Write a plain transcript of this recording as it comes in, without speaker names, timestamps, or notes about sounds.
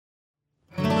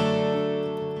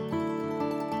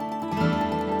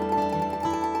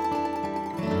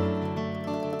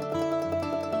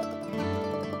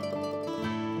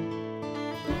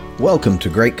Welcome to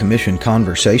Great Commission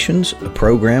Conversations, a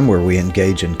program where we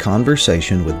engage in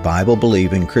conversation with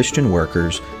Bible-believing Christian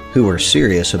workers who are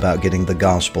serious about getting the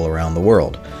gospel around the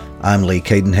world. I'm Lee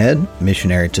Cadenhead,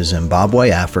 missionary to Zimbabwe,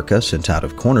 Africa, sent out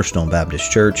of Cornerstone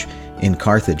Baptist Church in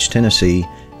Carthage, Tennessee,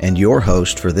 and your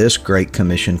host for this Great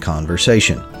Commission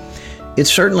Conversation.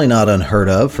 It's certainly not unheard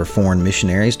of for foreign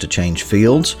missionaries to change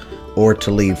fields or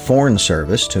to leave foreign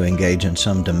service to engage in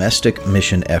some domestic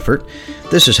mission effort.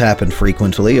 This has happened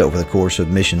frequently over the course of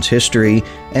missions history,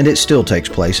 and it still takes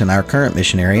place in our current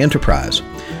missionary enterprise.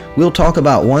 We'll talk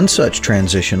about one such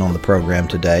transition on the program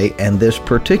today, and this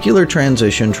particular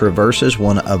transition traverses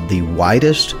one of the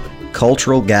widest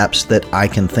cultural gaps that I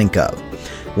can think of.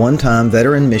 One-time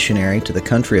veteran missionary to the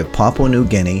country of Papua New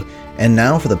Guinea, and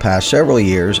now for the past several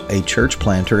years, a church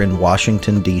planter in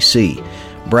Washington, D.C.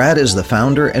 Brad is the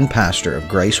founder and pastor of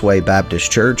Graceway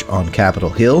Baptist Church on Capitol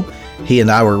Hill. He and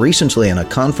I were recently in a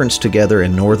conference together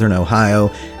in Northern Ohio,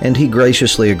 and he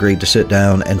graciously agreed to sit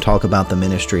down and talk about the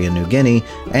ministry in New Guinea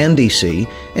and D.C.,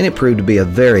 and it proved to be a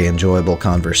very enjoyable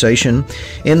conversation.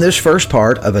 In this first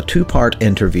part of a two-part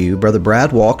interview, Brother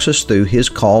Brad walks us through his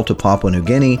call to Papua New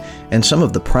Guinea and some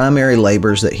of the primary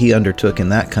labors that he undertook in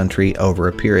that country over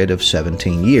a period of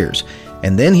 17 years.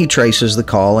 And then he traces the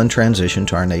call and transition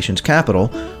to our nation's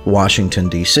capital, Washington,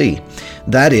 D.C.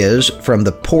 That is, from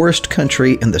the poorest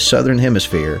country in the Southern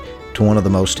Hemisphere to one of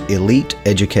the most elite,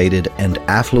 educated, and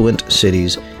affluent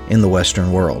cities in the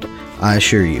Western world. I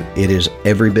assure you, it is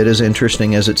every bit as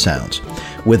interesting as it sounds.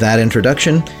 With that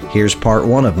introduction, here's part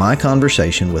one of my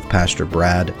conversation with Pastor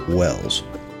Brad Wells.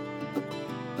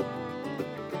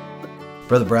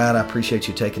 Brother Brad, I appreciate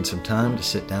you taking some time to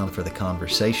sit down for the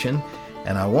conversation.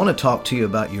 And I want to talk to you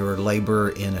about your labor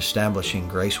in establishing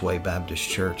Graceway Baptist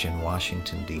Church in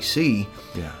Washington, D.C.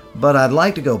 Yeah. But I'd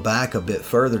like to go back a bit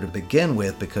further to begin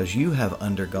with, because you have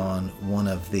undergone one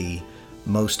of the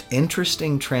most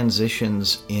interesting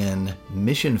transitions in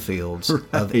mission fields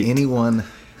of anyone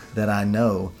that I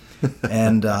know.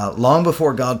 And long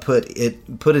before God put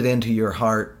it into your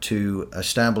heart to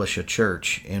establish a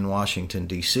church in Washington,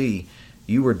 D.C.,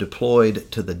 you were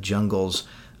deployed to the jungles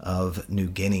of New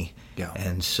Guinea. Yeah.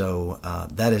 And so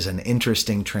that is an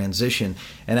interesting transition.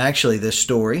 And actually, this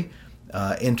story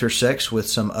intersects with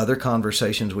some other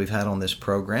conversations we've had on this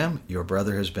program. Your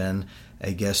brother has been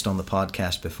a guest on the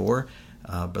podcast before.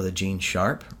 Brother Gene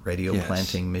Sharp, radio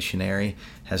planting missionary,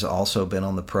 has also been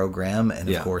on the program. And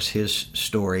of course, his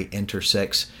story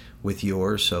intersects with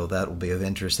yours. So that will be of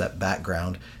interest, that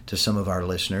background to some of our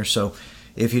listeners. So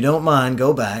if you don't mind,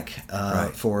 go back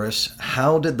for us.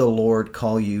 How did the Lord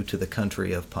call you to the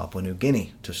country of Papua New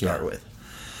Guinea to start with?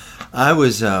 I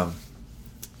was a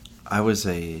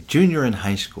junior in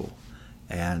high school,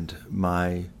 and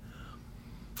my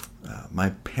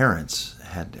parents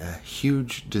had a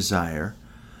huge desire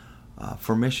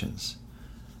for missions,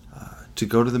 to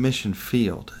go to the mission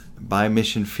field. By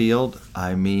mission field,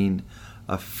 I mean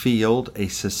a field, a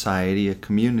society, a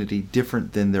community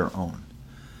different than their own.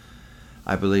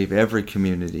 I believe every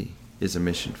community is a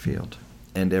mission field,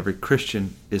 and every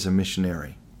Christian is a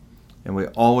missionary. And we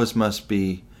always must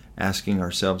be asking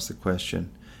ourselves the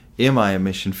question, am I a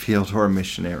mission field or a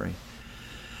missionary?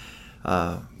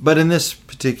 But in this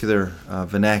particular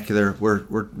vernacular, we're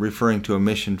referring to a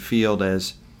mission field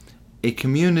as a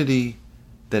community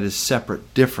that is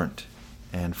separate, different,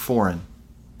 and foreign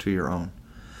to your own.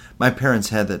 My parents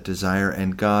had that desire,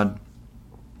 and God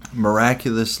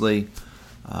miraculously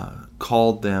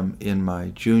called them in my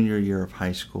junior year of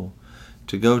high school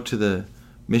to go to the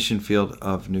mission field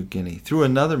of New Guinea through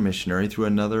another missionary, through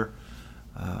another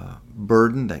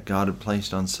burden that God had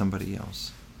placed on somebody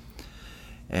else.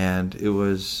 And it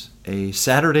was a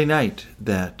Saturday night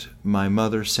that my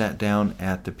mother sat down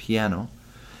at the piano,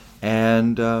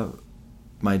 and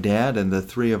my dad and the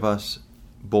three of us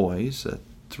boys,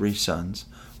 3 sons,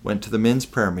 went to the men's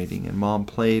prayer meeting, and Mom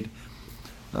played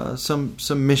some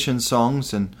mission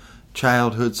songs and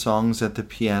childhood songs at the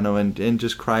piano, and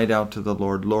just cried out to the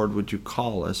Lord, Lord, would you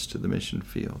call us to the mission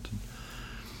field?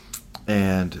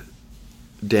 And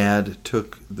Dad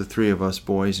took the 3 of us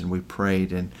boys, and we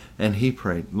prayed, and he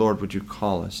prayed, Lord, would you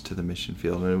call us to the mission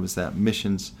field? And it was that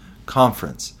missions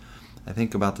conference, I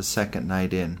think about the second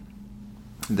night in,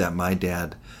 that my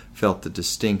dad felt the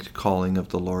distinct calling of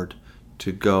the Lord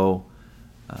to go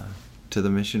to the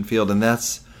mission field. And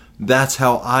that's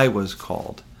how I was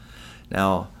called.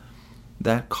 Now,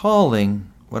 that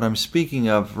calling, what I'm speaking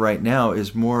of right now,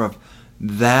 is more of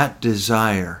that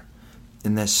desire,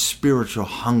 and that spiritual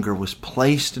hunger was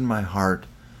placed in my heart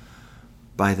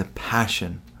by the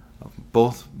passion of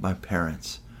both my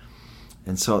parents.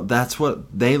 And so that's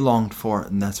what they longed for,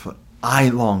 and that's what I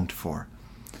longed for.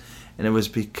 And it was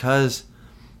because,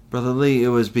 Brother Lee, it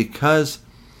was because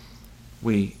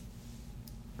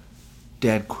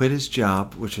Dad quit his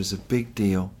job, which was a big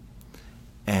deal,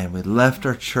 and we left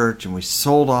our church and we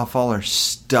sold off all our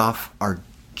stuff, our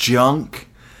junk,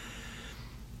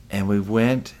 and we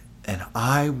went, and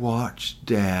I watched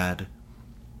Dad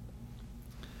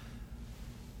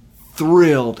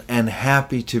thrilled and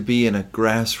happy to be in a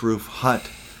grass roof hut.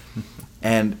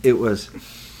 And it was,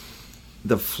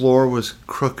 the floor was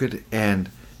crooked, and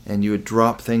you would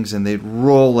drop things and they'd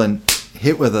roll and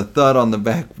hit with a thud on the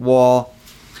back wall.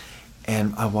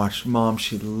 And I watched Mom,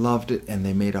 she loved it, and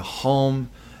they made a home,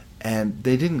 and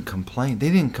they didn't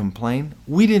complain.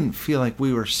 We didn't feel like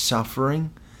we were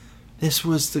suffering. This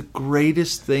was the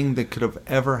greatest thing that could have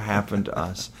ever happened to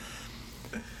us.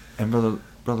 And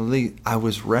Brother Lee, I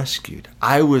was rescued.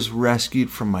 I was rescued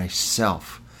from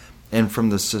myself and from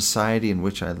the society in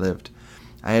which I lived.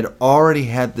 I had already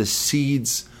had the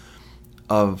seeds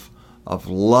of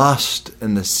lust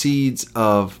and the seeds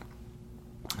of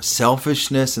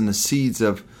selfishness and the seeds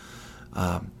of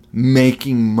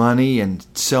making money and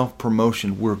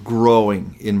self-promotion were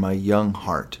growing in my young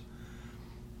heart.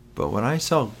 But when I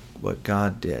saw what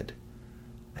God did,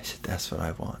 I said, that's what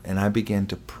I want. And I began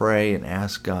to pray and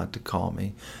ask God to call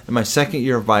me. In my second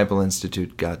year of Bible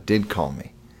Institute, God did call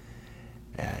me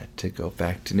to go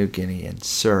back to New Guinea and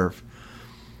serve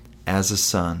as a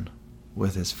son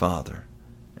with his father.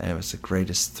 And it was the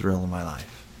greatest thrill of my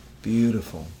life.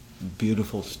 Beautiful,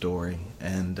 beautiful story,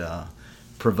 and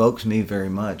provokes me very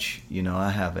much. You know,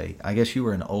 I guess you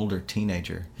were an older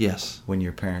teenager. Yes. When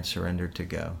your parents surrendered to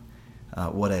go.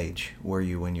 What age were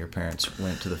you when your parents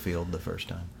went to the field the first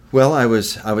time? Well, I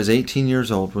was 18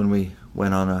 years old when we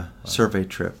went on a survey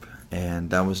trip,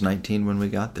 and I was 19 when we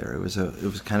got there. It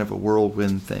was kind of a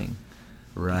whirlwind thing.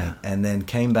 Right. Yeah. And then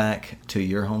came back to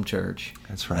your home church.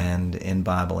 That's right. And in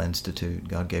Bible Institute,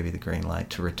 God gave you the green light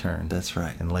to return. That's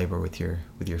right. And labor with your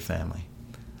family.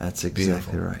 That's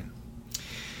exactly right.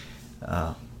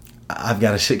 I've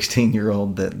got a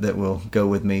 16-year-old that will go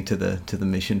with me to the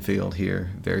mission field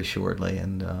here very shortly,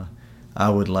 and I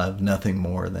would love nothing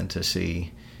more than to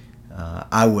see.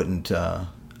 I wouldn't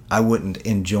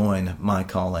enjoin my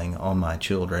calling on my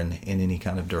children in any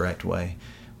kind of direct way,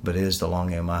 but it is the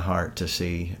longing of my heart to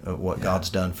see what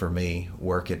God's done for me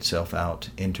work itself out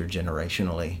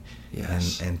intergenerationally,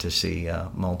 and to see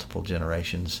multiple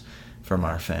generations from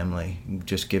our family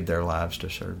just give their lives to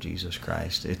serve Jesus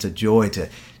Christ. It's a joy to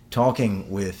talking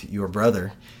with your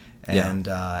brother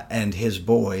and his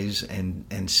boys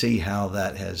and see how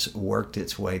that has worked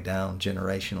its way down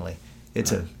generationally.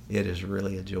 It is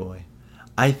really a joy.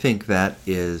 I think that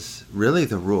is really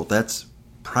the rule. That's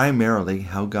primarily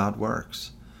how God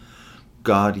works.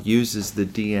 God uses the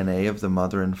DNA of the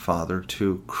mother and father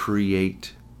to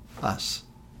create us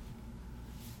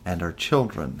and our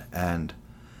children, and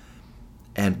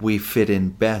we fit in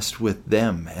best with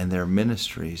them and their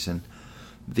ministries. And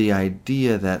the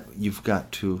idea that you've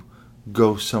got to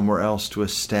go somewhere else to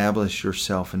establish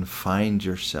yourself and find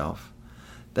yourself,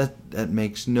 that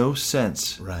makes no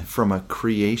sense from a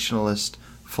creationalist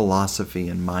philosophy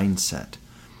and mindset.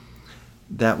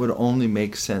 That would only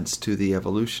make sense to the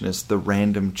evolutionist, the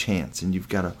random chance, and you've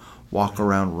got to walk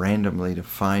around randomly to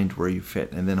find where you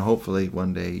fit, and then hopefully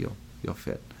one day you'll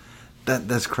fit.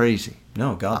 That's crazy.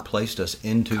 No, God placed us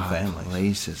into family. God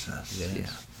places us. Yes. Yeah.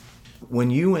 When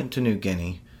you went to New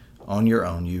Guinea on your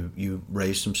own, you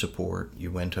raised some support.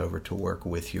 You went over to work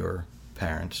with your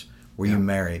parents. Were you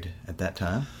married at that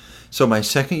time? So my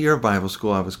second year of Bible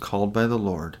school, I was called by the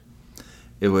Lord.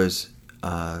 It was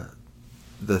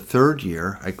the third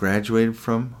year I graduated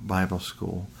from Bible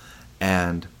school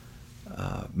and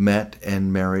met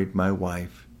and married my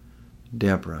wife,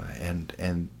 Deborah,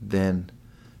 and then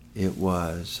it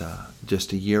was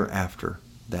just a year after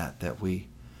that we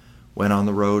went on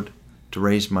the road to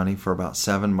raise money for about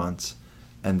 7 months,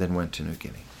 and then went to New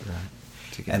Guinea. Right.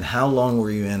 Together. And how long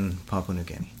were you in Papua New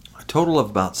Guinea? A total of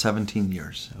about 17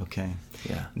 years. Okay.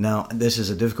 Yeah. Now, this is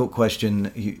a difficult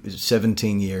question.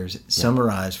 17 years. Yeah.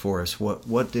 Summarize for us,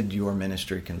 what did your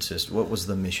ministry consist? What was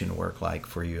the mission work like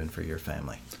for you and for your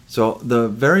family? So the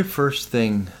very first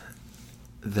thing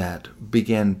that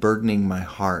began burdening my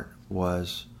heart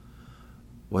was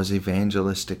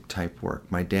evangelistic type work.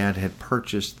 My dad had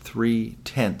purchased 3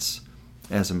 tents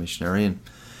as a missionary,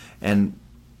 and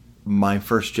my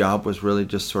first job was really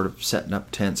just sort of setting up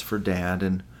tents for Dad,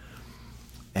 and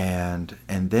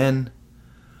then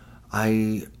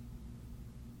I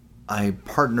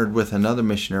partnered with another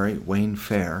missionary, Wayne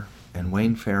Fair, and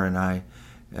Wayne Fair and I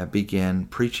began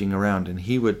preaching around, and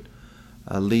he would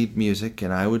lead music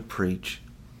and I would preach,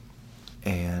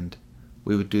 And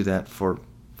we would do that for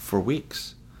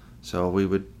weeks. So we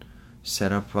would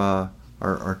set up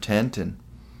our tent,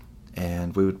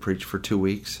 and we would preach for 2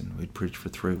 weeks, and we'd preach for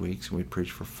 3 weeks, and we'd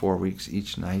preach for 4 weeks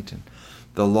each night. And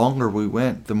the longer we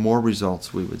went, the more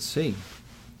results we would see.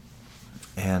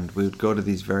 And we would go to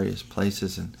these various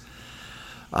places, and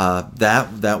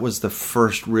that was the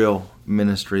first real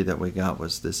ministry that we got,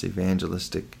 was this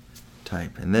evangelistic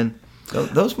type. And then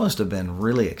those must have been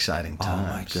really exciting times.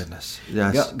 Oh my goodness!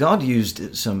 Yes. God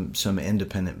used some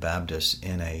independent Baptists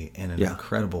in an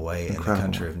incredible way in the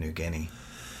country of New Guinea.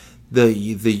 The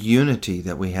unity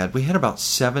that we had about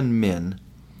 7 men,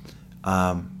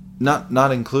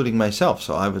 not including myself.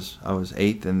 So I was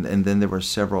 8th, and then there were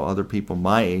several other people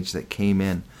my age that came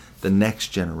in, the next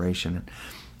generation,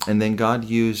 and then God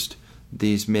used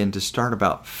these men to start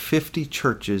about 50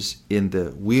 churches in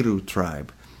the Wiru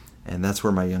tribe. And that's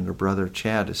where my younger brother,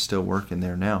 Chad, is still working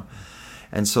there now.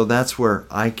 And so that's where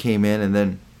I came in, and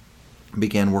then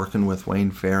began working with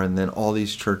Wayne Fair, and then all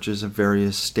these churches of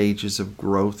various stages of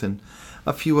growth. And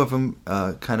a few of them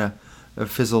kind of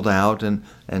fizzled out,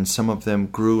 and some of them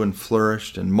grew and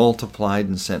flourished and multiplied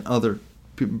and sent other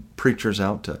preachers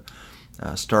out to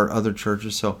start other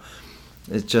churches. So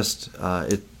it's just,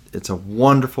 it's a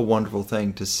wonderful, wonderful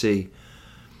thing to see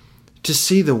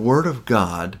the Word of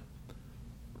God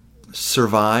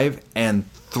survive and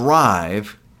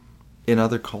thrive in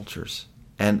other cultures.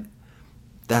 And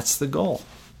that's the goal.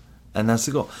 And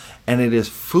it is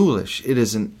foolish. It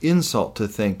is an insult to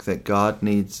think that God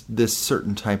needs this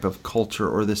certain type of culture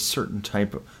or this certain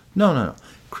type of... No.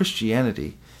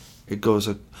 Christianity,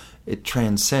 it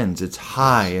transcends. It's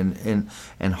high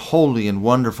and holy and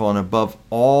wonderful and above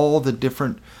all the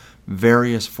different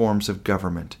various forms of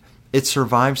government. It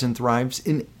survives and thrives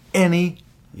in any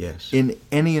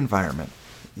environment.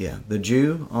 Yeah, the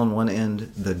Jew on one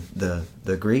end,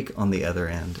 the Greek on the other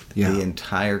end, the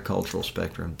entire cultural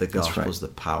spectrum. The gospel is the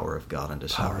power of God unto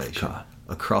salvation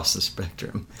across the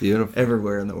spectrum. Beautiful.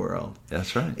 Everywhere in the world.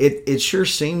 That's right. It sure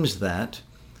seems that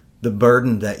the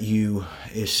burden that you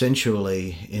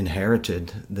essentially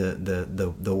inherited,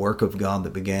 the work of God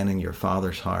that began in your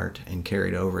father's heart and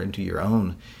carried over into your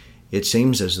own, it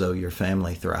seems as though your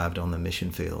family thrived on the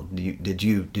mission field. Did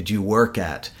you work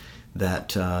at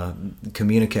that,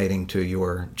 communicating to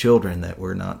your children that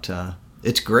we're not?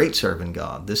 It's great serving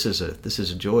God. This is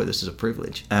a joy. This is a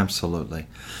privilege. Absolutely.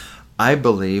 I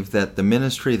believe that the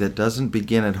ministry that doesn't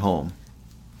begin at home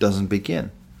doesn't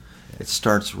begin. It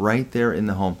starts right there in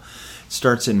the home. It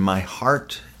starts in my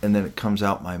heart, and then it comes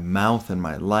out my mouth and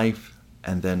my life,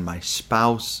 and then my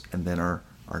spouse, and then our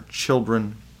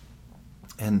children.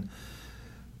 And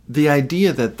the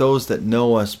idea that those that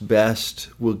know us best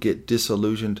will get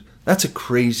disillusioned, that's a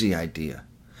crazy idea.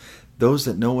 Those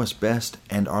that know us best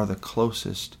and are the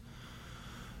closest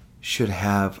should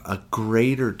have a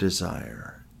greater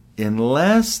desire,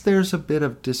 unless there's a bit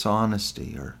of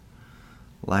dishonesty or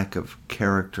lack of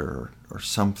character or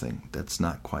something that's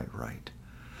not quite right.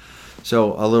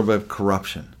 So a little bit of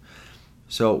corruption.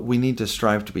 So we need to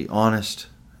strive to be honest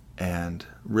and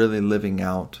really living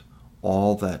out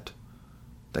all that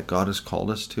God has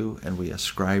called us to, and we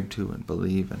ascribe to and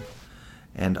believe in,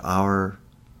 and our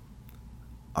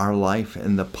life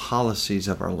and the policies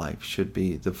of our life should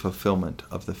be the fulfillment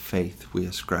of the faith we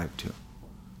ascribe to.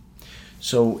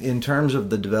 So in terms of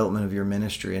the development of your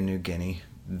ministry in New Guinea,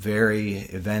 very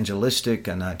evangelistic,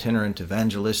 an itinerant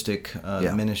evangelistic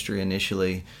ministry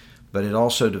initially, but it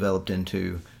also developed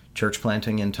into church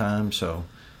planting in time. So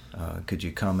could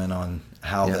you comment on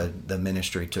how the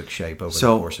ministry took shape over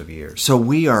the course of years? So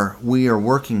we are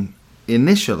working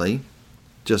initially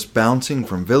just bouncing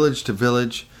from village to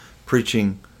village,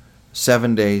 preaching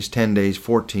 7 days, 10 days,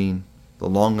 14. The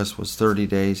longest was 30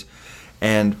 days.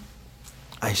 And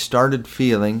I started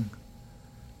feeling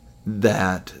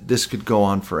that this could go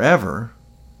on forever,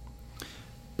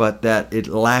 but that it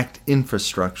lacked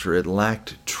infrastructure. It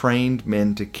lacked trained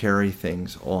men to carry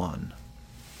things on.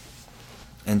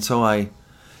 And so I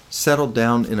settled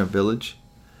down in a village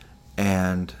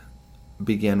and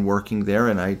began working there,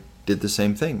 and I did the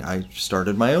same thing. I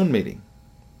started my own meeting,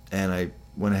 and I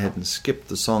went ahead and skipped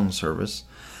the song service,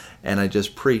 and I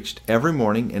just preached every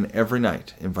morning and every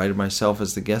night. Invited myself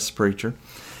as the guest preacher,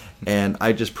 and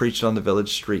I just preached on the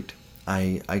village street.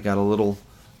 I got a little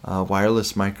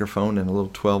wireless microphone and a little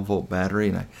 12-volt battery,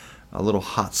 and a little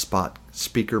hotspot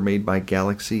speaker made by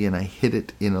Galaxy, and I hid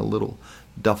it in a little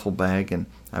duffel bag, and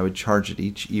I would charge it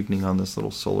each evening on this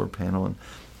little solar panel and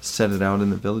set it out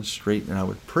in the village street, and I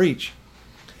would preach,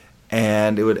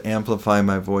 and it would amplify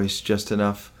my voice just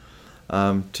enough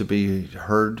to be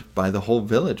heard by the whole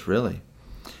village, really.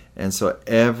 And so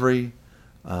every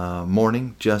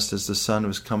morning, just as the sun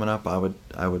was coming up, I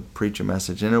would preach a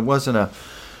message. And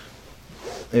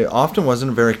it often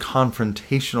wasn't a very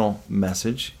confrontational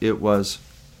message. It was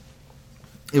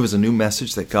a new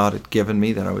message that God had given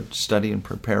me that I would study and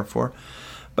prepare for.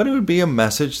 But it would be a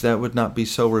message that would not be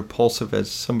so repulsive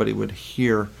as somebody would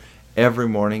hear every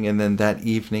morning. And then that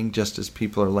evening, just as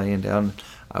people are laying down,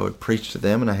 I would preach to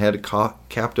them. And I had a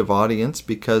captive audience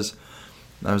because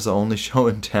I was the only show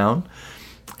in town.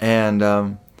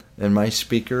 And my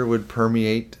speaker would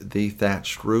permeate the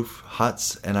thatched roof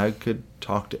huts, and I could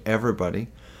talk to everybody.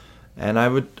 And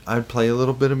I'd play a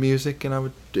little bit of music,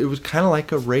 and it was kind of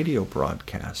like a radio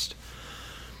broadcast,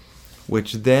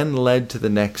 which then led to the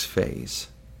next phase,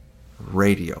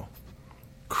 radio,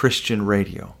 Christian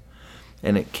radio.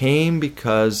 And it came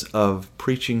because of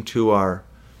preaching to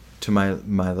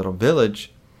my little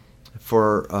village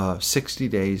for 60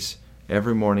 days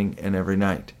every morning and every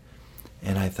night.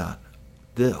 And I thought,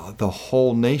 the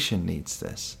whole nation needs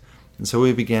this. And so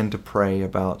we began to pray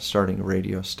about starting a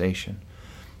radio station.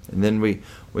 And then we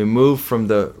moved from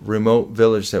the remote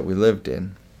village that we lived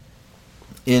in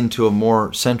into a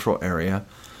more central area.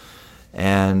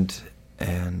 And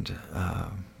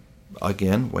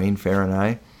again, Wayne Fair and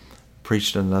I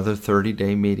preached another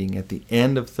 30-day meeting. At the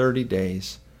end of 30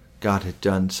 days, God had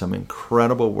done some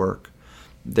incredible work.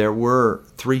 There were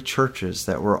 3 churches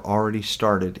that were already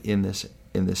started in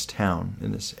this town,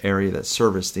 in this area that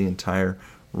serviced the entire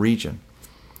region.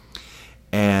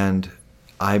 And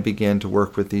I began to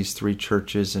work with these 3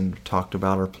 churches and talked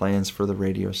about our plans for the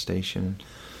radio station.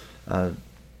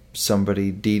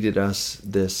 Somebody deeded us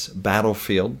this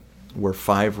battlefield where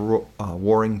 5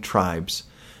 warring tribes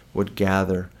would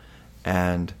gather,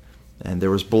 and there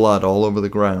was blood all over the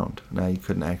ground. Now you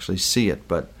couldn't actually see it,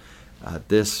 but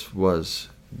this was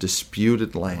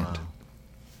disputed land.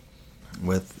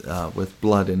 Wow. With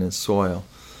blood in its soil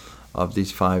of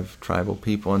these 5 tribal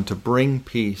people. And to bring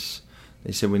peace,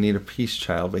 they said, we need a peace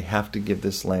child. We have to give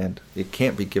this land. It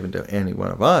can't be given to any one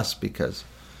of us because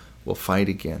we'll fight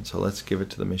again. So let's give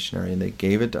it to the missionary. And they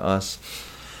gave it to us.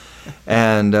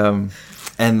 And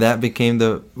that became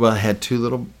it had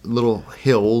 2 little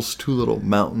hills, 2 little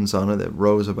mountains on it that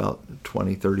rose about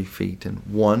 20, 30 feet. And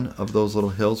one of those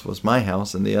little hills was my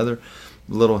house, and the other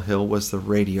little hill was the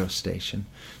radio station.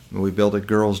 And we built a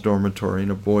girls' dormitory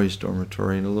and a boys'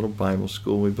 dormitory and a little Bible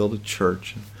school. We built a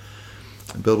church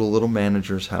and built a little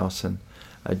manager's house. And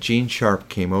Gene Sharp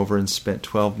came over and spent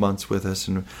 12 months with us,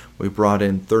 and we brought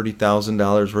in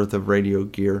 $30,000 worth of radio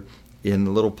gear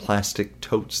in little plastic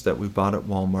totes that we bought at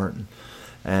Walmart,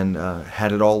 and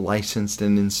had it all licensed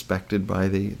and inspected by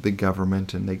the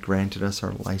government, and they granted us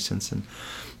our license. And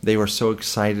they were so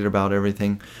excited about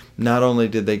everything. Not only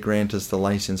did they grant us the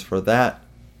license for that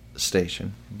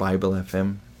station, Bible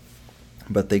FM,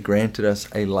 but they granted us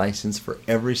a license for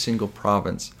every single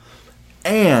province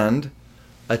and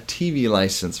a TV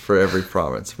license for every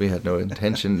province. We had no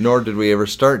intention, nor did we ever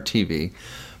start TV,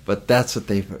 but that's what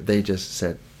they just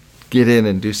said, get in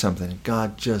and do something.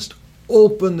 God just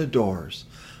opened the doors,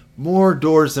 more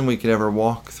doors than we could ever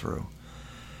walk through.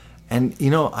 And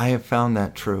I have found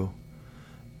that true,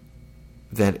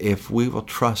 that if we will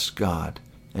trust God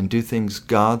and do things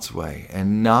God's way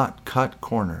and not cut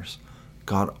corners,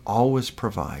 God always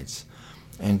provides,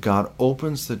 and God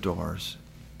opens the doors,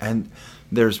 and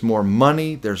there's more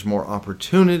money, there's more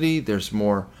opportunity, there's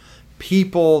more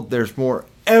people, there's more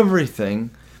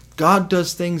everything. God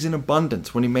does things in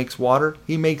abundance. When He makes water,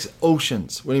 He makes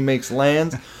oceans. When He makes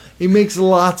lands, He makes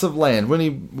lots of land. When He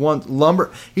wants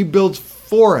lumber, He builds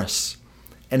forests.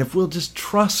 And if we'll just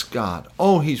trust God,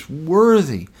 He's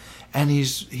worthy, and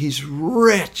He's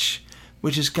rich.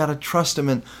 We just got to trust Him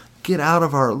and get out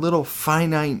of our little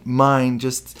finite mind,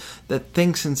 just that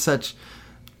thinks in such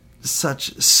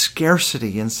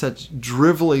scarcity and such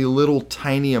drivelly little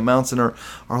tiny amounts. And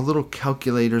our little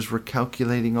calculators were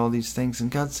calculating all these things.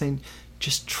 And God's saying,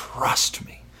 just trust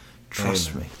me.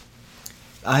 Trust me.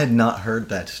 I had not heard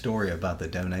that story about the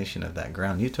donation of that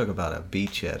ground. You talk about a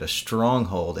beachhead, a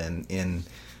stronghold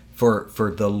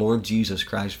for the Lord Jesus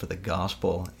Christ, for the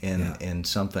gospel in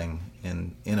something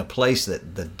in a place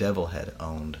that the devil had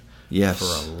owned for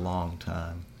a long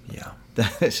time. Yeah,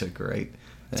 that is a great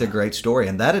story,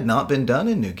 and that had not been done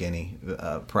in New Guinea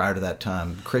prior to that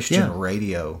time. Christian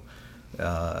radio.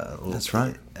 That's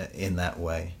right. In that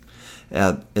way.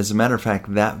 As a matter of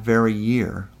fact, that very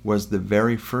year was the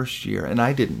very first year, and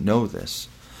I didn't know this,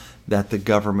 that the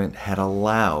government had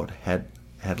allowed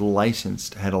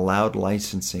licensing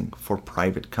for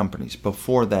private companies.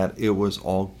 Before that, it was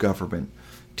all government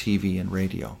TV and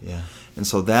radio. Yeah. And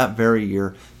so that very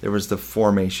year, there was the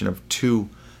formation of two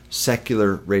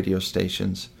secular radio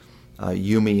stations,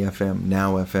 Yumi FM,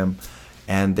 Now FM,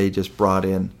 and they just brought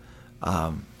in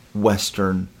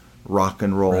Western rock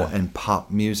and roll and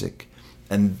pop music.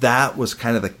 And that was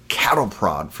kind of the cattle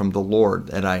prod from the Lord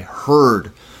that I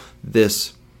heard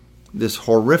this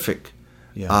horrific,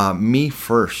 me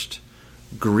first,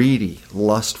 greedy,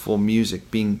 lustful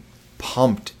music being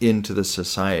pumped into the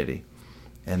society.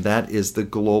 And that is the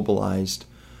globalized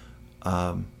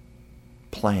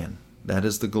plan. That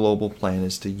is the global plan,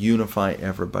 is to unify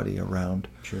everybody around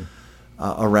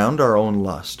around our own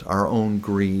lust, our own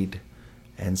greed,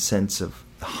 and sense of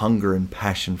hunger and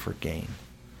passion for gain.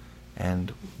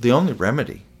 And the only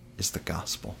remedy is the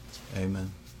gospel.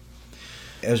 Amen.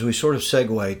 As we sort of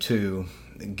segue to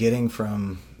getting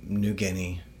from New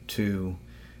Guinea to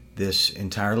this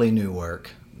entirely new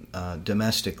work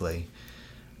domestically,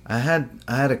 I had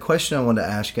a question I wanted to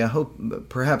ask you. I hope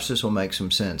perhaps this will make some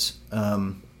sense.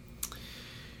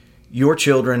 Your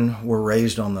children were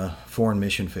raised on the foreign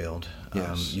mission field.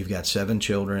 Yes. You've got 7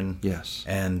 children. Yes.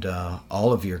 And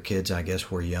all of your kids, I guess,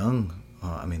 were young.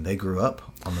 They grew up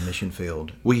on the mission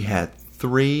field. We had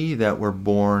 3 that were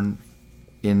born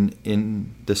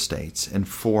in the States and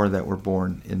 4 that were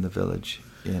born in the village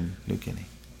in New Guinea.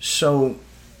 So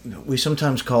we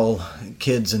sometimes call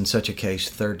kids in such a case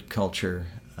third culture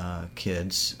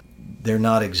kids. They're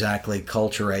not exactly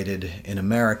culturated in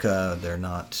America. They're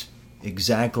not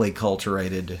exactly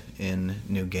culturated in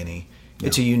New Guinea. No.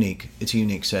 It's a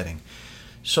unique setting.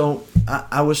 So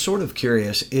I was sort of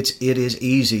curious. It is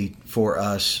easy for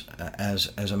us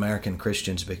as American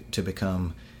Christians to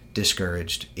become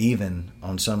discouraged, even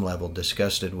on some level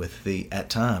disgusted with at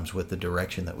times with the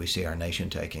direction that we see our nation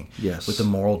taking. Yes. With the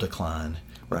moral decline,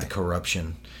 with the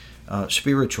corruption,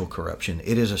 spiritual corruption.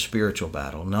 It is a spiritual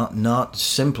battle, not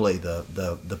simply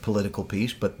the political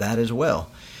piece, but that as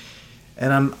well.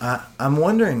 And I'm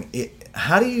wondering,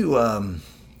 how do you?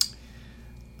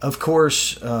 Of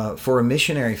course, for a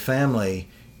missionary family,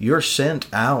 you're sent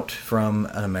out from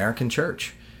an American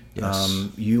church. Yes.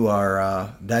 You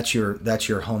are that's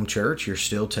your home church. You're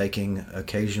still taking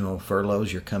occasional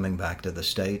furloughs. You're coming back to the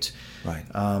States. Right.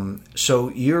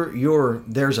 So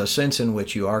there's a sense in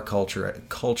which you are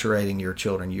culturating your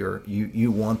children.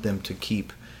 You want them to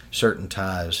keep certain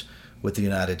ties with the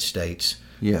United States.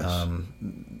 Yes.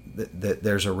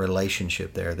 There's a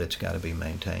relationship there that's got to be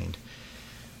maintained.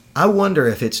 I wonder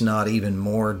if it's not even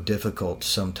more difficult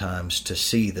sometimes to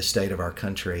see the state of our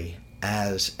country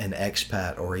as an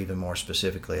expat, or even more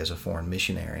specifically as a foreign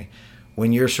missionary,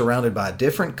 when you're surrounded by a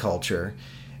different culture,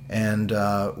 and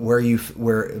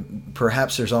where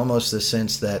perhaps there's almost the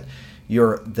sense that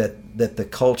that the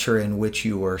culture in which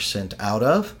you were sent out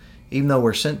of, even though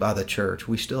we're sent by the church,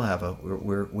 we still have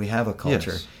we have a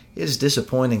culture. Yes. It is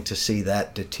disappointing to see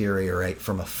that deteriorate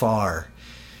from afar.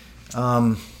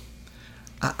 I'm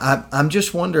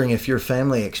just wondering if your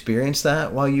family experienced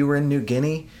that while you were in New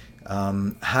Guinea.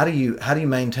 How do you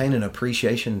maintain an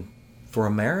appreciation for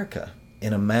America,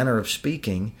 in a manner of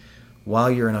speaking, while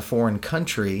you're in a foreign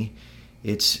country?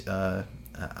 It's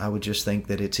I would just think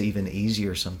that it's even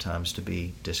easier sometimes to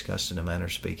be discussed in a manner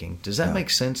of speaking. Does that make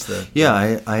sense?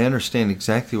 I understand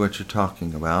exactly what you're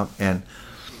talking about, and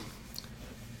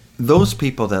those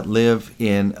people that live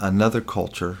in another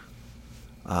culture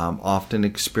often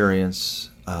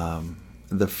experience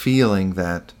the feeling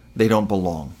that they don't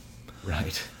belong.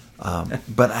 Right.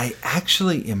 But I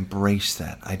actually embrace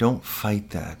that. I don't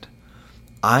fight that.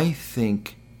 I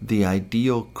think the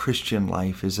ideal Christian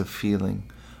life is a feeling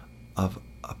of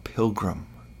a pilgrim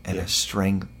and a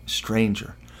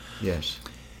stranger. Yes.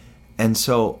 And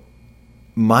so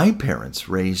my parents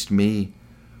raised me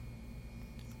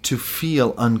to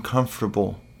feel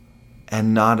uncomfortable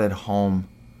and not at home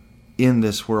in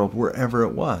this world, wherever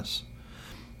it was.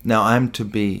 Now, I'm to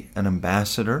be an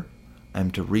ambassador.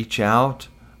 I'm to reach out.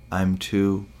 I'm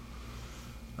to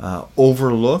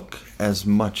overlook as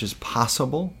much as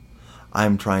possible.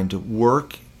 I'm trying to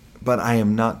work, but I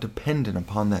am not dependent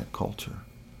upon that culture.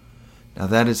 Now,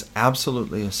 that is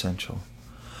absolutely essential.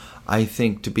 I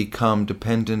think to become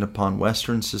dependent upon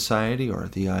Western society or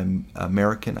the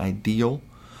American ideal,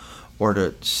 or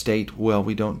to state, well,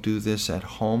 we don't do this at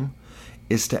home,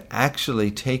 is to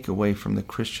actually take away from the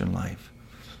Christian life.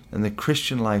 And the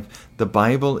Christian life, the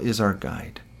Bible is our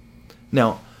guide.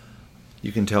 Now,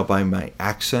 you can tell by my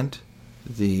accent,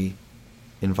 the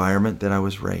environment that I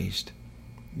was raised.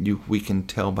 We can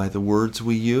tell by the words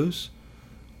we use,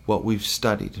 what we've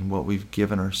studied and what we've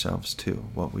given ourselves to,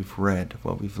 what we've read,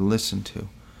 what we've listened to.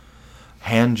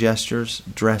 Hand gestures,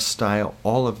 dress style,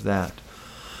 all of that.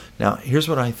 Now, here's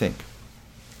what I think.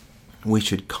 We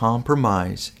should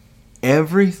compromise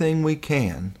everything we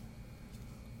can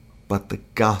but the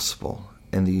gospel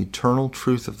and the eternal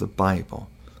truth of the Bible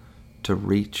to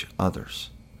reach others.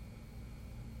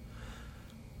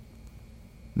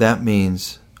 That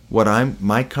means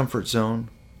my comfort zone,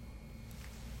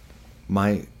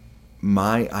 my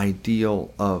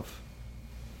ideal of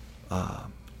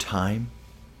time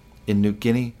in New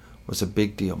Guinea was a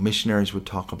big deal. Missionaries would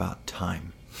talk about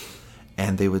time,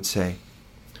 and they would say,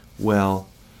 well,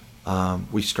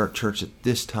 we start church at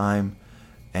this time,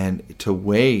 and to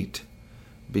wait,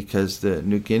 because the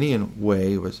New Guinean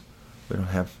way was, we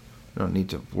don't need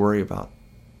to worry about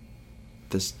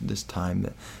this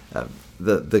time.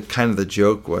 The kind of the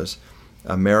joke was,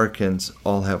 Americans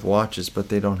all have watches, but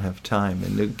they don't have time.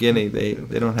 In New Guinea, they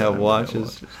don't have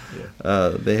watches.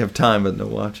 Yeah. They have time, but no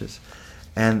watches.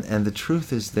 And the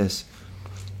truth is this: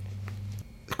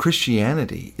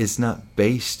 Christianity is not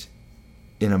based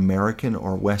in American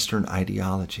or Western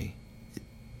ideology.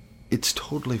 It's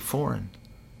totally foreign.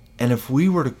 And if we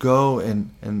were to go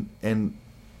and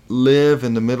live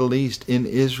in the Middle East, in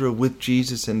Israel, with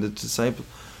Jesus and the disciples,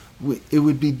 it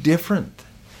would be different.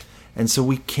 And so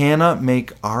we cannot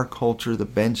make our culture the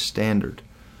bench standard.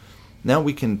 Now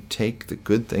we can take the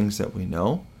good things that we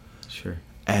know, sure,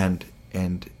 and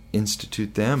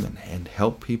institute them and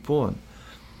help people.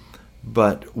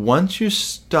 But once you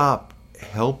stop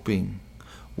helping,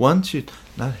 once you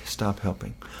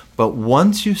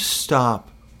stop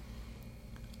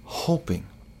hoping,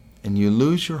 and you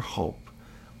lose your hope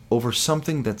over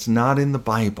something that's not in the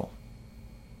Bible,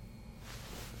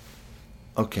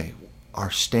 okay, our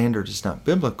standard is not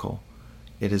biblical,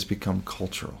 it has become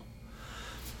cultural.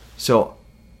 So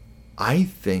I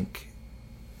think,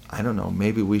 I don't know,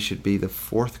 maybe we should be the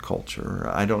fourth culture,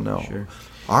 I don't know. Sure.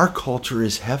 Our culture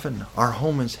is heaven. Our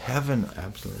home is heaven.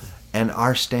 Absolutely. And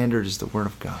our standard is the Word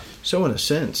of God. So in a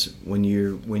sense, when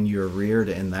you're reared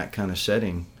in that kind of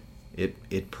setting,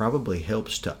 it probably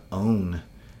helps to own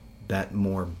that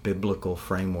more biblical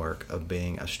framework of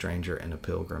being a stranger and a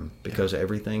pilgrim, because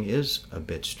everything is a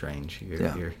bit strange.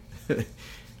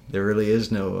 There really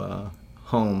is no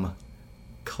home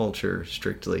culture,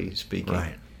 strictly speaking.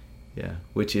 Right. Yeah,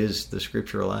 which is the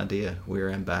scriptural idea. We're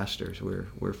ambassadors.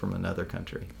 We're from another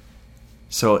country.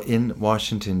 So in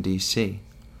Washington, D.C.,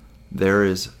 there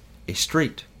is a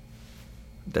street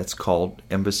that's called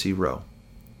Embassy Row.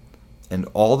 And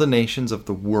all the nations of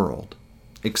the world,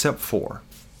 except four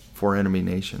enemy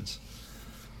nations,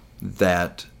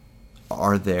 that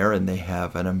are there, and they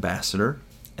have an ambassador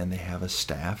and they have a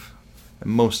staff.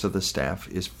 And most of the staff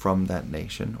is from that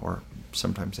nation, or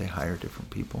sometimes they hire different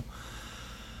people.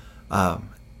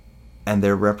 And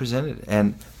they're represented.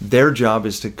 And their job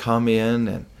is to come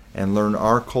in and learn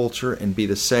our culture and be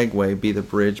the segue, be the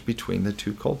bridge between the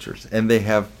two cultures. And they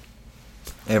have,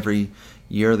 every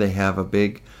year they have a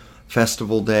big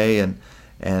festival day,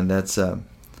 and that's a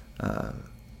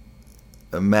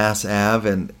Mass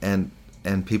Ave,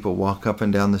 and people walk up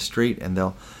and down the street, and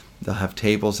they'll have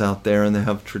tables out there, and they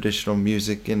have traditional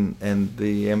music, and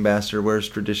the ambassador wears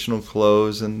traditional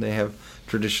clothes, and they have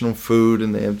traditional food,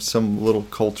 and they have some little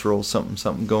cultural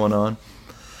something going on.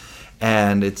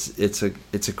 And it's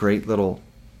a great little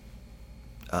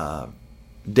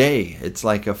day. It's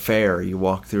like a fair. You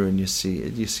walk through and you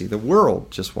see the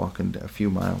world just walking a few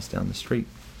miles down the street.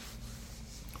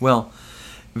 Well,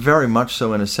 very much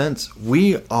so in a sense,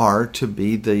 we are to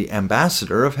be the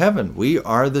ambassador of heaven. We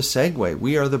are the segue.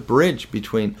 We are the bridge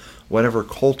between whatever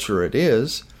culture it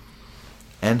is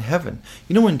and heaven.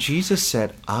 You know, when Jesus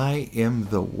said, "I am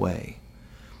the way,"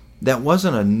 that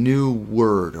wasn't a new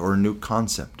word or a new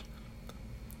concept.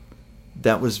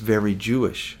 That was very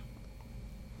Jewish.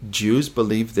 Jews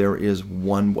believe there is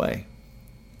one way.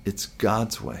 It's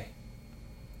God's way.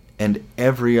 And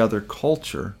every other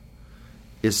culture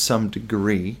is some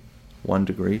degree, 1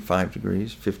 degree, 5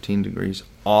 degrees, 15 degrees,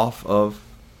 off of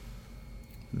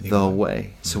the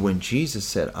way. So when Jesus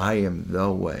said, "I am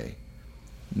the way,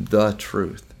 the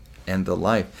truth, and the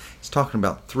life," he's talking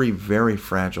about three very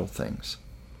fragile things.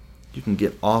 You can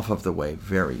get off of the way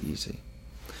very easy.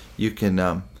 You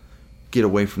can get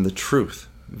away from the truth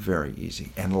very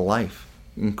easy. And life,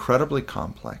 incredibly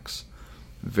complex,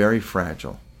 very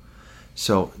fragile.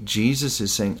 So Jesus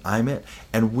is saying, "I'm it,"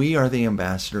 and we are the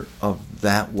ambassador of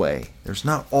that way. There's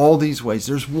not all these ways.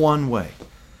 There's one way,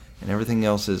 and everything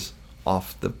else is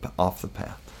off the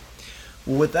path.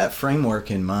 Well, with that framework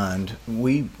in mind,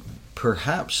 we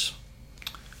perhaps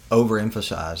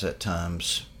overemphasize at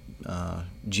times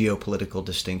geopolitical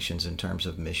distinctions in terms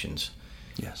of missions.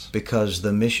 Yes. Because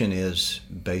the mission is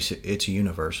basic, it's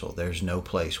universal. There's no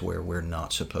place where we're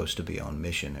not supposed to be on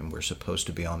mission, and we're supposed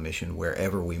to be on mission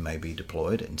wherever we may be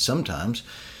deployed. And sometimes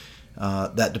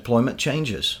that deployment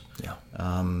changes. Yeah.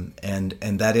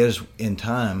 And that is, in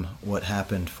time, what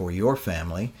happened for your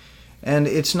family. And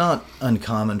it's not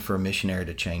uncommon for a missionary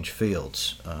to change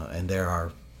fields. And there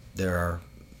are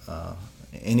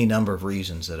any number of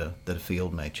reasons that a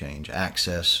field may change.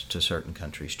 Access to certain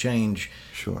countries change.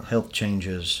 Sure. Health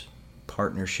changes.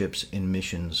 Partnerships in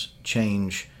missions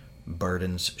change.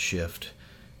 Burdens shift,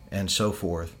 and so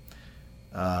forth.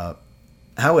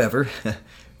 However,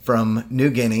 from New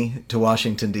Guinea to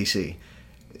Washington, D.C.,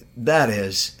 that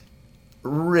is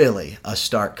really a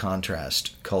stark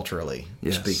contrast culturally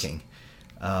speaking.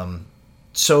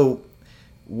 So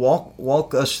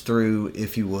walk us through,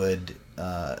 if you would,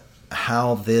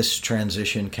 how this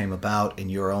transition came about in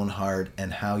your own heart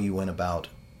and how you went about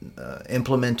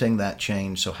implementing that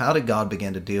change. So how did God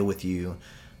begin to deal with you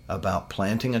about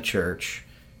planting a church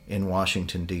in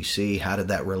Washington, D.C.? How did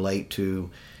that relate to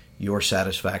your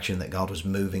satisfaction that God was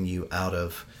moving you out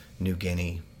of New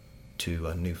Guinea to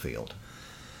a new field?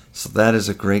 So that is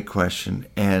a great question,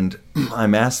 and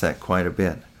I'm asked that quite a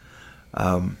bit.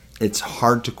 It's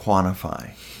hard to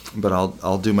quantify, but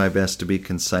I'll do my best to be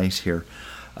concise here.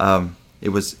 It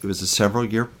was a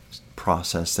several-year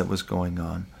process that was going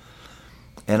on,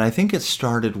 and I think it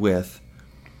started with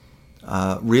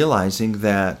realizing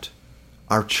that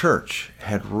our church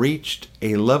had reached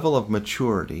a level of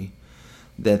maturity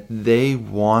that they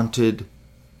wanted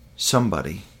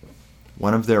somebody,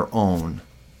 one of their own,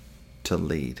 to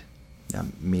lead. Now,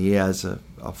 me as a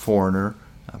foreigner,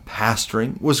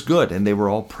 pastoring was good, and they were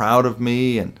all proud of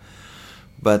me.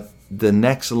 But the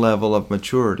next level of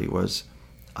maturity was,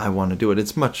 I want to do it.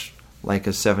 It's much like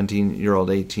a 17-year-old,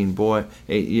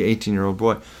 18-year-old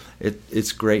boy.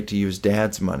 It's great to use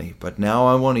Dad's money, but now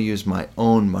I want to use my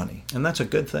own money. And that's a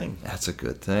good thing. That's a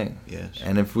good thing. Yes.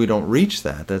 And if we don't reach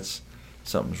that,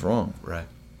 something's wrong. Right.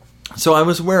 So I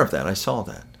was aware of that. I saw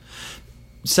that.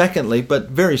 Secondly, but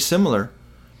very similar,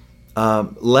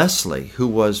 Leslie, who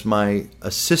was my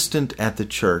assistant at the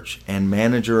church and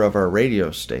manager of our radio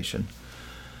station,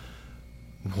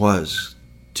 was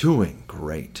doing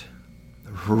great,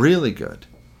 really good.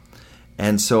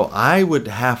 And so I would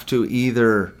have to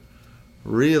either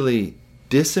really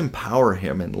disempower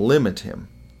him and limit him,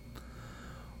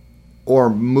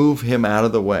 or move him out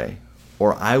of the way,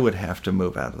 or I would have to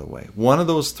move out of the way. One of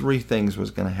those three things was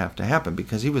going to have to happen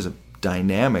because he was a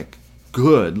dynamic,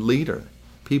 good leader.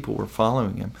 People were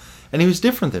following him, and he was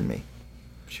different than me.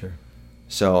 Sure.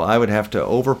 So I would have to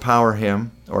overpower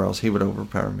him, or else he would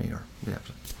overpower me, or we'd have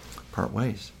to part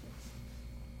ways.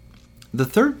 The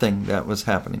third thing that was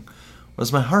happening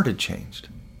was my heart had changed.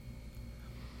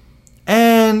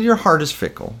 And your heart is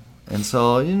fickle. And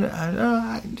so,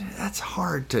 that's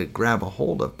hard to grab a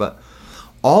hold of. But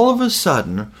all of a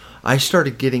sudden, I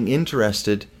started getting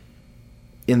interested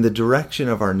in the direction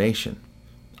of our nation.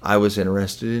 I was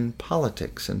interested in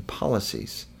politics and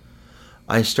policies.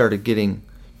 I started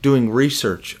doing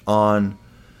research on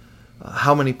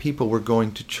how many people were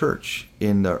going to church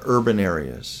in the urban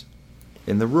areas,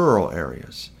 in the rural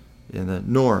areas, in the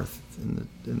north,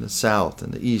 in the south,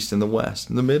 in the east, in the west,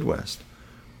 in the Midwest.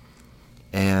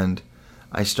 And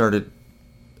I started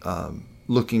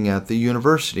looking at the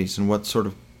universities and what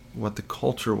the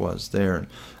culture was there. And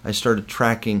I started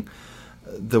tracking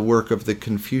the work of the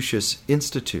Confucius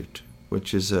Institute,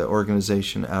 which is an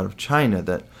organization out of China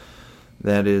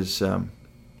that is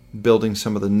building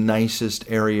some of the nicest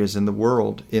areas in the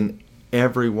world in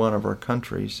every one of our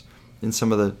countries, in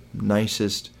some of the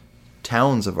nicest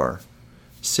towns of our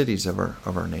cities of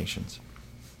our nations.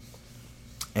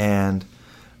 And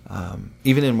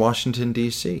even in Washington,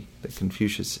 D.C., the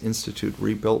Confucius Institute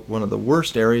rebuilt one of the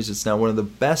worst areas. It's now one of the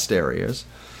best areas,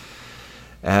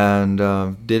 and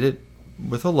did it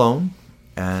with a loan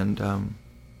and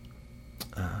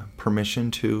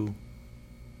permission to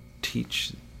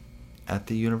teach at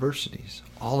the universities.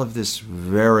 All of this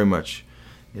very much,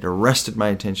 it arrested my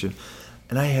attention,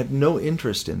 and I had no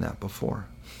interest in that before.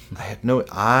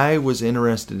 I was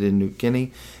interested in New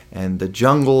Guinea and the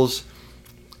jungles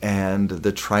and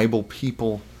the tribal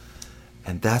people,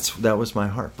 and that was my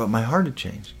heart. But my heart had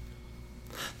changed.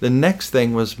 The next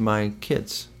thing was my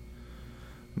kids.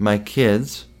 My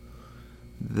kids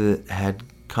that had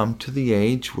come to the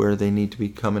age where they need to be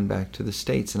coming back to the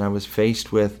States, and I was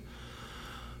faced with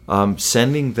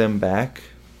sending them back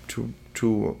to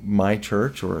my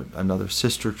church or another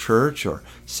sister church, or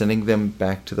sending them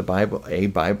back to a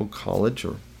Bible college,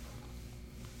 or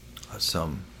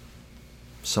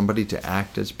somebody to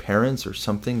act as parents or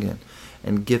something,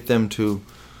 and get them to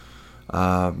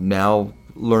now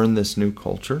learn this new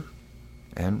culture.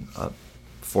 And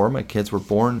 4 of my kids were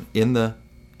born in the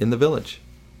village,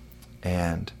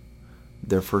 and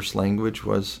Their first language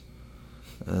was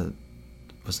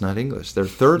not English. Their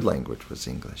third language was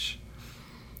English.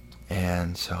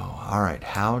 And so, all right,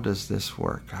 how does this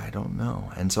work? I don't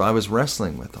know. And so I was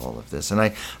wrestling with all of this. And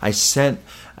I sent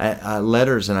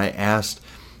letters, and I asked.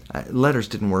 Letters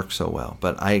didn't work so well,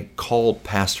 but I called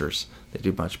pastors. They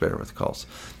do much better with calls.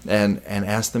 And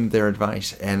asked them their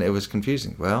advice. And it was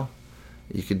confusing. Well,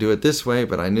 you could do it this way,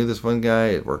 but I knew this one guy.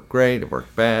 It worked great. It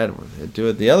worked bad. Do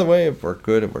it the other way. It worked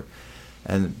good. It worked.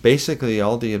 And basically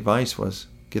all the advice was,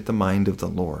 get the mind of the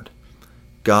Lord.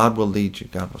 God will lead you.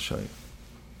 God will show you.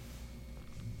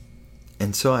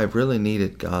 And so I really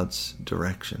needed God's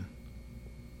direction.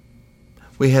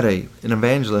 We had an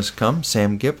evangelist come,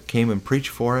 Sam Gipp, came and preached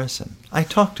for us, and I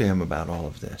talked to him about all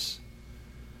of this.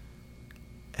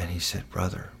 And he said,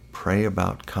 brother, pray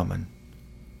about coming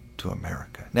to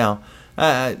America. Now,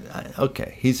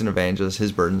 okay, he's an evangelist.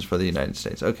 His burden's for the United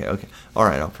States. Okay, all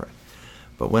right, I'll pray.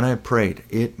 But when I prayed,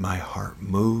 my heart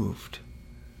moved.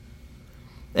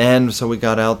 And so we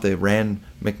got out the Rand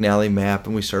McNally map,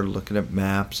 and we started looking at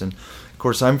maps. And of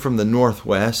course, I'm from the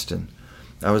Northwest, and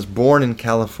I was born in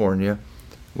California.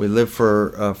 We lived for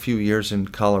a few years in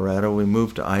Colorado. We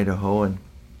moved to Idaho,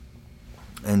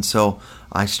 and so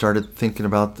I started thinking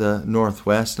about the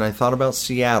Northwest, and I thought about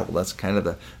Seattle. That's kind of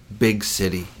the big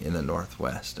city in the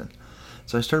Northwest. And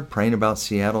so I started praying about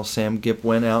Seattle. Sam Gipp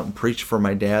went out and preached for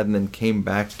my dad, and then came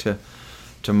back to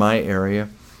my area.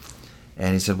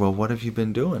 And he said, well, what have you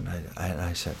been doing?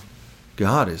 I said,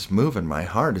 God is moving my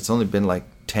heart. It's only been like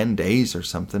 10 days or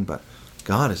something, but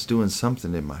God is doing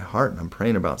something in my heart, and I'm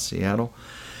praying about Seattle.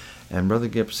 And Brother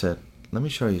Gipp said, let me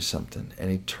show you something.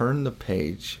 And he turned the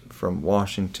page from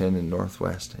Washington and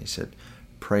Northwest, and he said,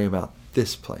 pray about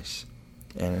this place.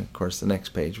 And of course, the next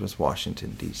page was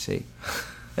Washington, D.C.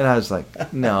 And I was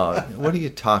like, no, what are you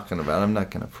talking about? I'm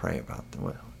not going to pray about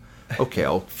that.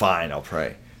 Okay, fine, I'll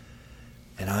pray.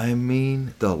 And I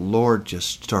mean, the Lord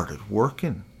just started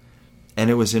working. And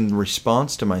it was in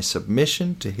response to my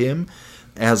submission to Him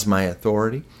as my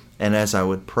authority. And as I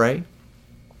would pray,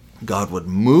 God would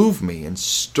move me and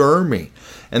stir me.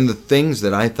 And the things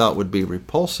that I thought would be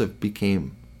repulsive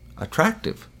became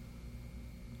attractive.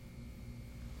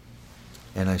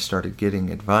 And I started getting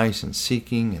advice and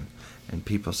seeking, and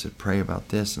people said, pray about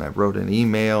this. And I wrote an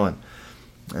email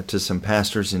to some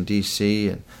pastors in D.C.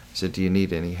 and said, do you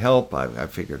need any help? I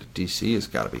figured D.C. has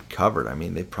got to be covered. I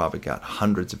mean, they probably got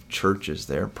hundreds of churches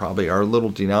there. Probably our little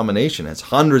denomination has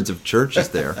hundreds of churches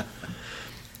there.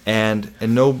 and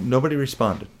nobody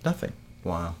responded. Nothing.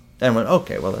 Wow. And I went,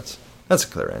 okay, well, that's a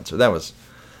clear answer. That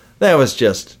was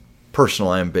just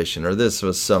personal ambition, or this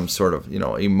was some sort of,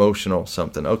 emotional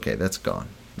something. Okay, that's gone.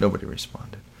 Nobody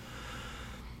responded.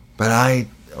 But I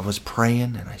was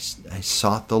praying, and I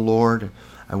sought the Lord.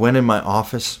 I went in my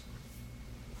office,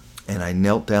 and I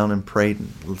knelt down and prayed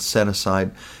and set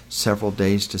aside several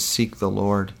days to seek the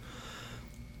Lord.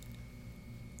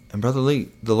 And Brother Lee,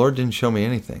 the Lord didn't show me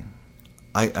anything.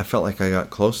 I felt like I got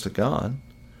close to God,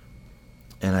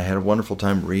 and I had a wonderful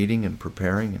time reading and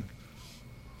preparing. And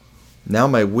now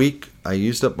my week, I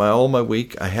used up all my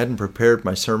week. I hadn't prepared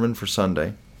my sermon for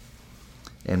Sunday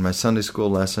and my Sunday school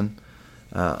lesson.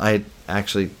 I had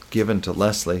actually given to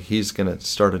Leslie. He's going to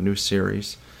start a new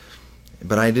series.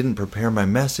 But I didn't prepare my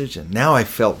message, and now I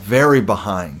felt very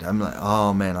behind. I'm like,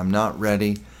 oh man, I'm not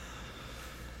ready.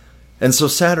 And so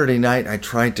Saturday night, I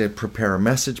tried to prepare a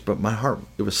message, but my heart,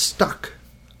 it was stuck.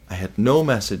 I had no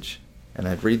message, and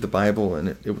I'd read the Bible,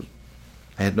 and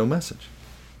I had no message.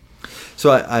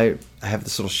 So I have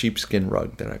this little sheepskin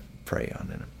rug that I pray on,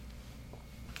 and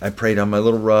I prayed on my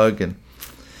little rug,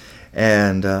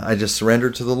 and I just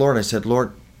surrendered to the Lord. I said,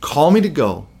 Lord, call me to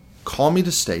go. Call me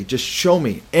to stay. Just show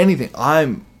me anything.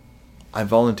 I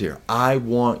volunteer. I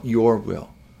want your will.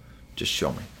 Just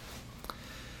show me.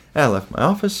 And I left my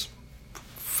office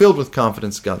filled with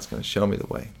confidence God's going to show me the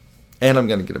way. And I'm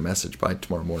going to get a message by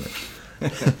tomorrow morning.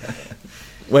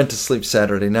 Went to sleep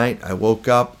Saturday night. I woke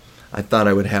up. I thought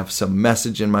I would have some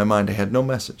message in my mind. I had no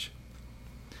message.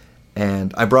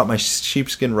 And I brought my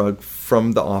sheepskin rug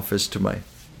from the office to my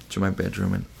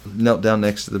bedroom and knelt down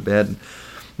next to the bed. And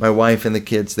my wife and the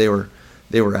kids, they were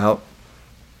out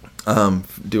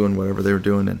doing whatever they were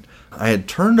doing, and I had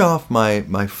turned off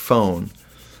my phone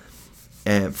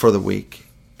for the week,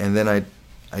 and then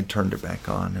I turned it back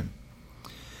on,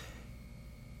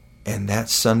 and that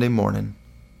Sunday morning,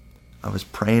 I was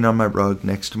praying on my rug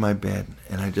next to my bed,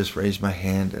 and I just raised my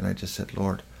hand and I just said,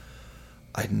 Lord,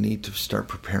 I need to start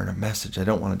preparing a message. I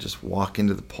don't want to just walk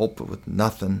into the pulpit with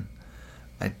nothing.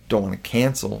 I don't want to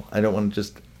cancel. I don't want to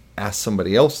just ask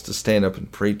somebody else to stand up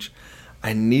and preach.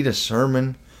 I need a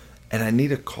sermon, and I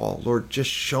need a call. Lord, just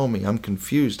show me. I'm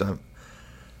confused.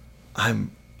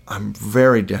 I'm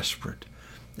very desperate.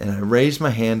 And I raised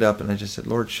my hand up and I just said,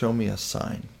 Lord, show me a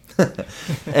sign.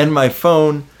 And my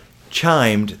phone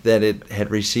chimed that it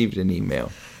had received an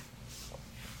email.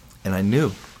 And I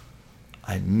knew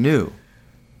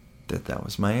that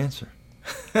was my answer.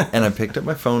 And I picked up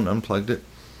my phone, unplugged it,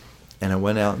 and I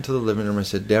went out into the living room. I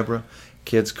said, Deborah,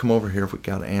 kids, come over here if we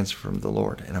got an answer from the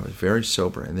Lord. And I was very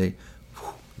sober, and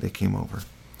they came over.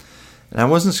 And I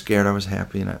wasn't scared. I was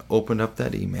happy, and I opened up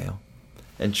that email.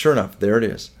 And sure enough, there it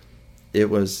is. It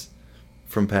was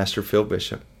from Pastor Phil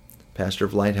Bishop, pastor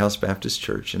of Lighthouse Baptist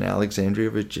Church in Alexandria,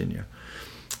 Virginia.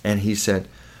 And he said,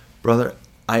 brother,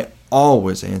 I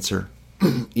always answer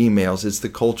emails. It's the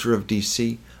culture of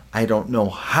DC. I don't know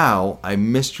how I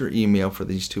missed your email for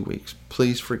these 2 weeks.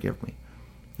 Please forgive me.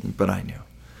 But I knew.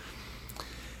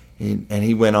 And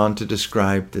he went on to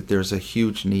describe that there's a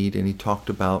huge need, and he talked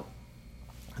about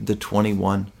the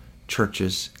 21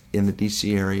 churches in the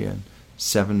DC area and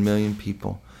 7 million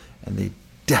people, and they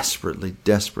desperately,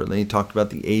 he talked about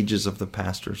the ages of the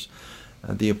pastors,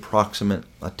 the approximate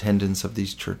attendance of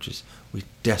these churches. We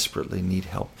desperately need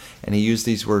help. And he used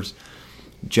these words,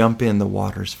 jump in, the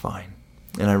water's fine.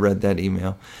 And I read that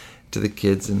email to the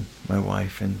kids and my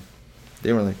wife, and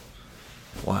they were like,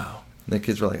 wow. And the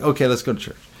kids were like, okay, let's go to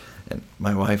church. And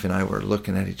my wife and I were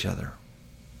looking at each other.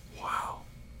 Wow.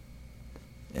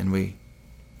 And we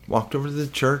walked over to the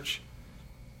church.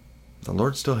 The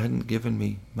Lord still hadn't given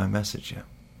me my message yet.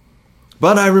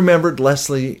 But I remembered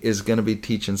Leslie is going to be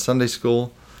teaching Sunday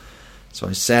school. So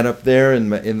I sat up there in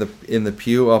the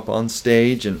pew up on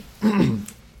stage, and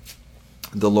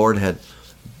the Lord had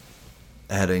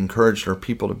encouraged our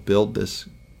people to build this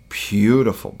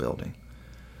beautiful building.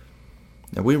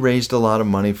 Now, we raised a lot of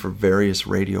money for various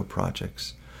radio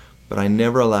projects, but I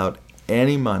never allowed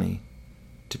any money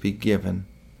to be given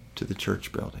to the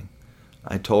church building.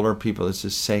 I told our people, this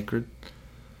is sacred.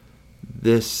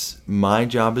 My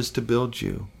job is to build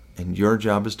you, and your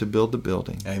job is to build the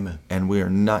building. Amen. And we are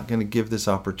not going to give this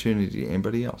opportunity to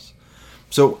anybody else.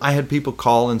 So I had people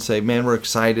call and say, man, we're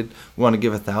excited. We want to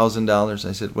give $1,000.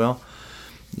 I said, well,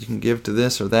 you can give to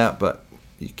this or that, but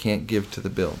you can't give to the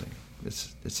building.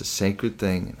 It's a sacred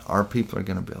thing, and our people are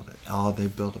going to build it. Oh, they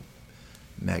built a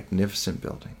magnificent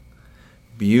building.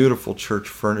 Beautiful church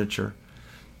furniture,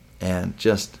 and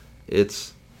just,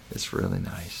 it's really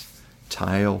nice.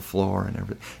 Tile floor and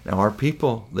everything. Now, our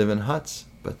people live in huts,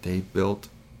 but they built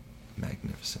a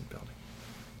magnificent building.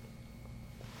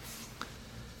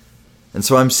 And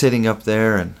so I'm sitting up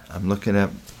there, and I'm looking at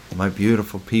my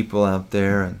beautiful people out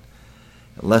there, and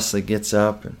Leslie gets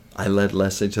up, and I led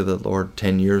Leslie to the Lord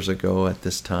 10 years ago at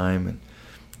this time and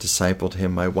discipled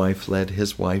him. My wife led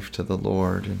his wife to the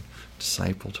Lord and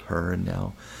discipled her, and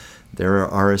now there are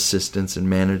our assistants and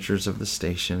managers of the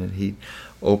station, and he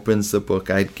opens the book.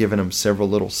 I'd given him several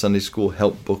little Sunday school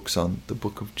help books on the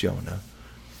book of Jonah,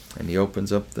 and he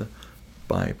opens up the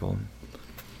Bible,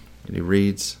 and he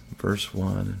reads verse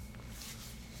 1,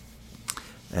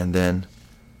 and then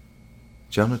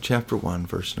Jonah chapter 1,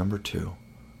 verse number 2.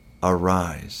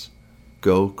 Arise,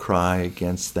 go cry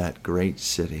against that great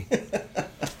city,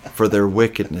 for their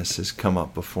wickedness has come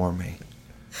up before me.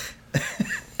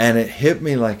 And it hit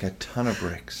me like a ton of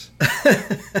bricks.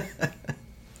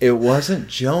 It wasn't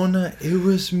Jonah, it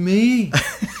was me.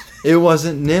 It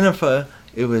wasn't Nineveh,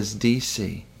 it was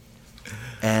DC.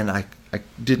 And I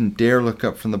didn't dare look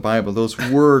up from the Bible. Those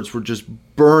words were just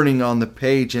burning on the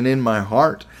page and in my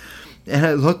heart. And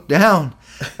I looked down,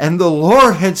 and the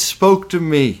Lord had spoke to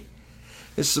me.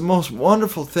 It's the most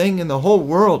wonderful thing in the whole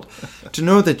world to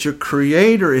know that your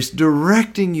Creator is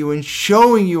directing you and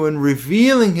showing you and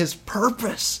revealing His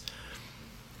purpose.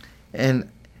 And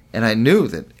I knew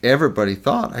that everybody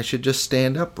thought I should just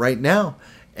stand up right now,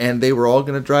 and they were all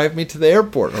going to drive me to the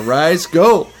airport. Arise,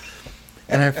 go.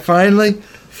 And I finally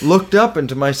looked up, and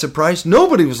to my surprise,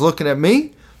 nobody was looking at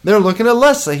me. They're looking at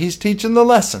Leslie. He's teaching the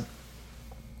lesson.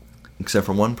 Except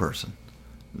for one person.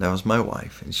 That was my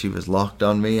wife, and she was locked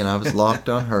on me, and I was locked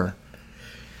on her.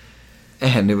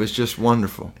 And it was just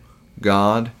wonderful.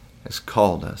 God has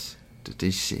called us to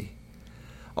D.C.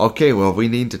 Okay, well, we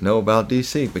need to know about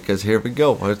D.C. because here we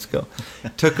go. Let's go.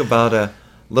 It took about a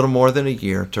little more than a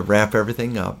year to wrap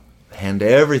everything up, hand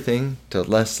everything to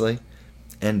Leslie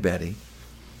and Betty,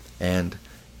 and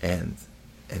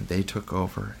they took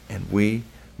over, and we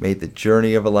made the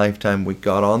journey of a lifetime. We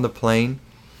got on the plane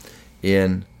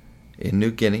in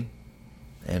New Guinea,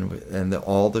 and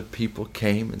all the people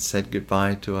came and said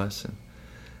goodbye to us,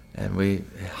 and we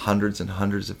hundreds and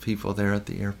hundreds of people there at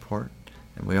the airport,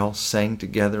 and we all sang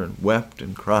together and wept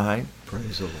and cried.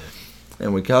 Praise the Lord.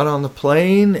 And we got on the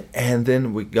plane, and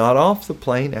then we got off the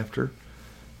plane after,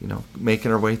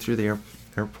 making our way through the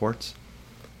airports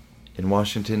in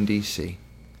Washington, D.C.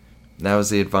 That was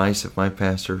the advice of my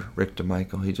pastor, Rick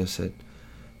DeMichael. He just said,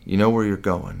 you know where you're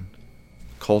going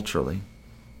culturally.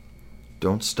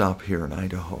 Don't stop here in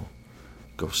Idaho.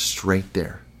 Go straight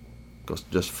there.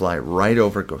 Just fly right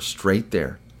over, go straight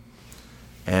there.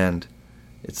 And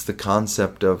it's the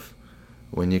concept of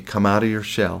when you come out of your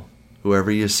shell,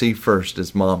 whoever you see first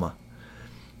is mama.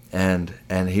 And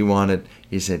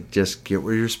he said, just get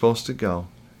where you're supposed to go,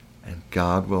 and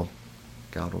God will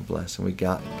bless. And we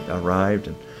arrived,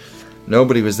 and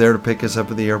nobody was there to pick us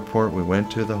up at the airport. We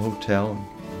went to the hotel.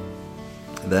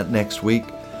 And that next week,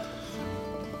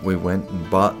 we went and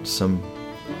bought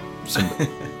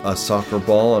a soccer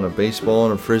ball and a baseball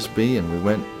and a frisbee, and we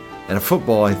went, and a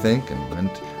football, I think, and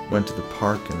went to the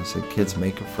park, and I said, kids,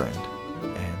 make a friend.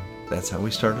 And that's how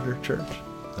we started our church.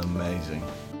 Amazing.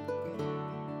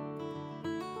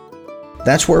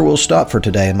 That's where we'll stop for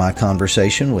today in my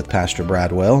conversation with Pastor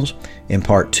Brad Wells. In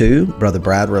part 2, Brother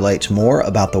Brad relates more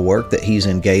about the work that he's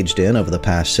engaged in over the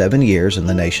past 7 years in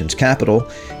the nation's capital,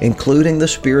 including the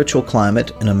spiritual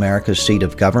climate in America's seat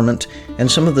of government and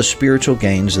some of the spiritual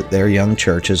gains that their young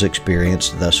church has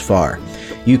experienced thus far.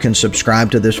 You can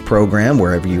subscribe to this program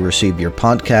wherever you receive your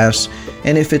podcasts,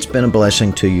 and if it's been a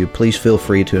blessing to you, please feel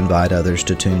free to invite others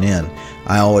to tune in.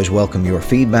 I always welcome your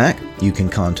feedback. You can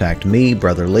contact me,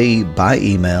 Brother Lee, by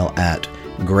email at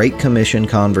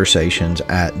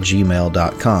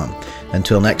greatcommissionconversations@gmail.com.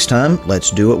 Until next time, let's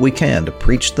do what we can to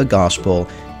preach the gospel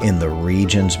in the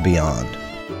regions beyond.